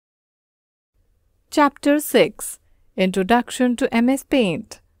Chapter 6 Introduction to MS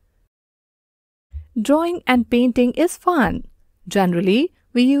Paint. Drawing and painting is fun. Generally,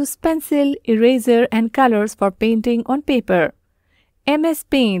 we use pencil, eraser, and colors for painting on paper. MS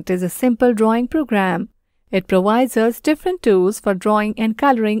Paint is a simple drawing program. It provides us different tools for drawing and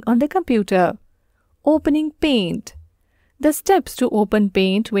coloring on the computer. Opening Paint. The steps to open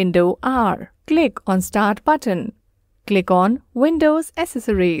Paint window are: click on Start button, click on Windows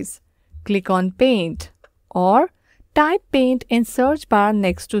Accessories, click on Paint, or type Paint in search bar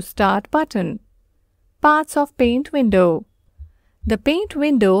next to Start button. Parts of Paint window. The Paint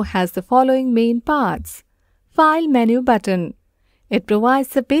window has the following main parts. File menu button. It provides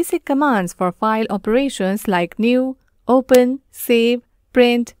the basic commands for file operations like new, open, save,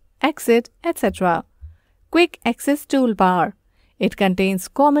 print, exit, etc. Quick Access toolbar. It contains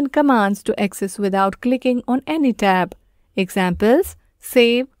common commands to access without clicking on any tab. Examples: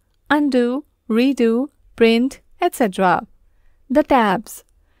 save, undo, redo, print, etc. The tabs.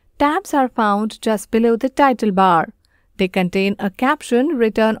 Tabs are found just below the title bar. They contain a caption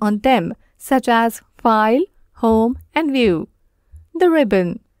written on them, such as File, Home, and View. The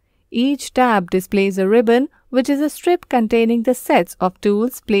ribbon. Each tab displays a ribbon, which is a strip containing the sets of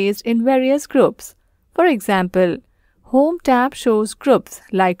tools placed in various groups. For example, Home tab shows groups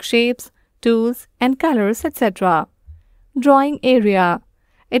like shapes, tools, and colors, etc. Drawing area.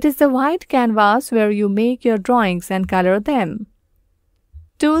 It is the white canvas where you make your drawings and color them.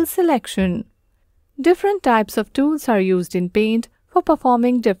 Tool selection. Different types of tools are used in Paint for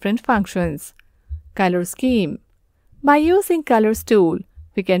performing different functions. Color scheme. By using Colors tool,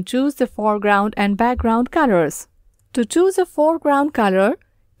 we can choose the foreground and background colors. To choose a foreground color,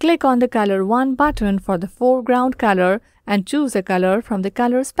 click on the Color 1 button for the foreground color and choose a color from the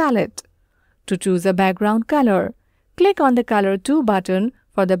Colors palette. To choose a background color, click on the Color 2 button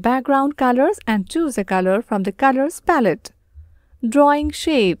for the background colors and choose a color from the Colors palette. Drawing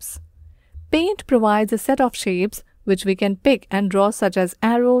shapes. Paint provides a set of shapes which we can pick and draw, such as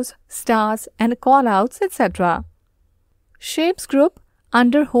arrows, stars, and callouts, etc. Shapes group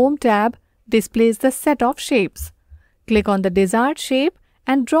under Home tab displays the set of shapes. Click on the desired shape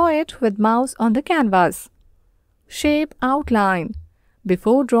and draw it with mouse on the canvas. Shape outline.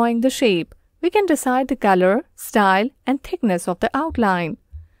 Before drawing the shape, we can decide the color, style, and thickness of the outline.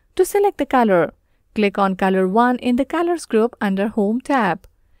 To select the color, click on Color 1 in the Colors group under Home tab.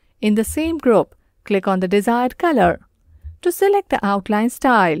 In the same group, click on the desired color. To select the outline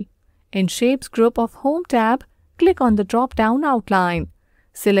style, in Shapes group of Home tab, click on the drop-down outline.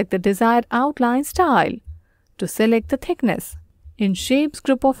 Select the desired outline style. To select the thickness, in Shapes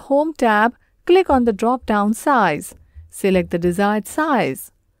group of Home tab, click on the drop-down size. Select the desired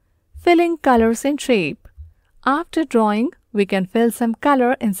size. Filling colors in shape. After drawing, we can fill some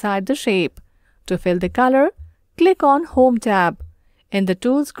color inside the shape. To fill the color, click on Home tab. In the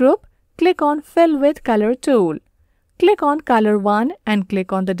Tools group, click on Fill with Color tool. Click on Color 1 and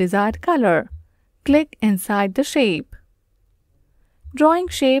click on the desired color. Click inside the shape. Drawing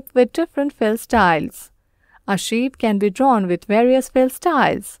shape with different fill styles. A shape can be drawn with various fill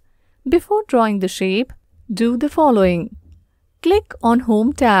styles. Before drawing the shape, do the following. Click on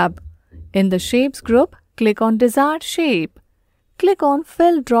Home tab. In the Shapes group, click on Desired Shape. Click on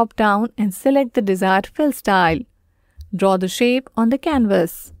Fill drop-down and select the desired fill style. Draw the shape on the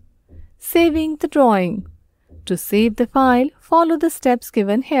canvas. Saving the drawing. To save the file, follow the steps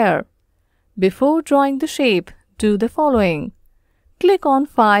given here. Before drawing the shape, do the following. Click on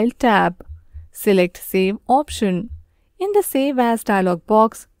File tab. Select Save option. In the Save As dialog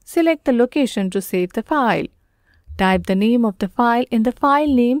box, select the location to save the file. Type the name of the file in the File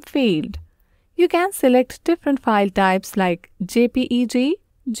Name field. You can select different file types like JPEG,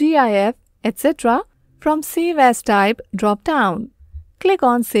 GIF, etc. from Save As Type drop-down. Click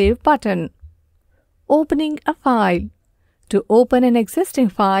on Save button. Opening a file. To open an existing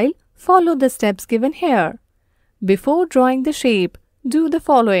file, follow the steps given here. Before drawing the shape, do the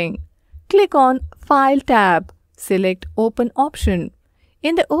following. Click on File tab. Select Open option.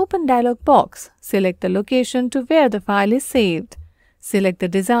 In the Open dialog box, select the location to where the file is saved. Select the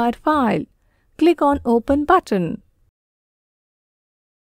desired file. Click on Open button.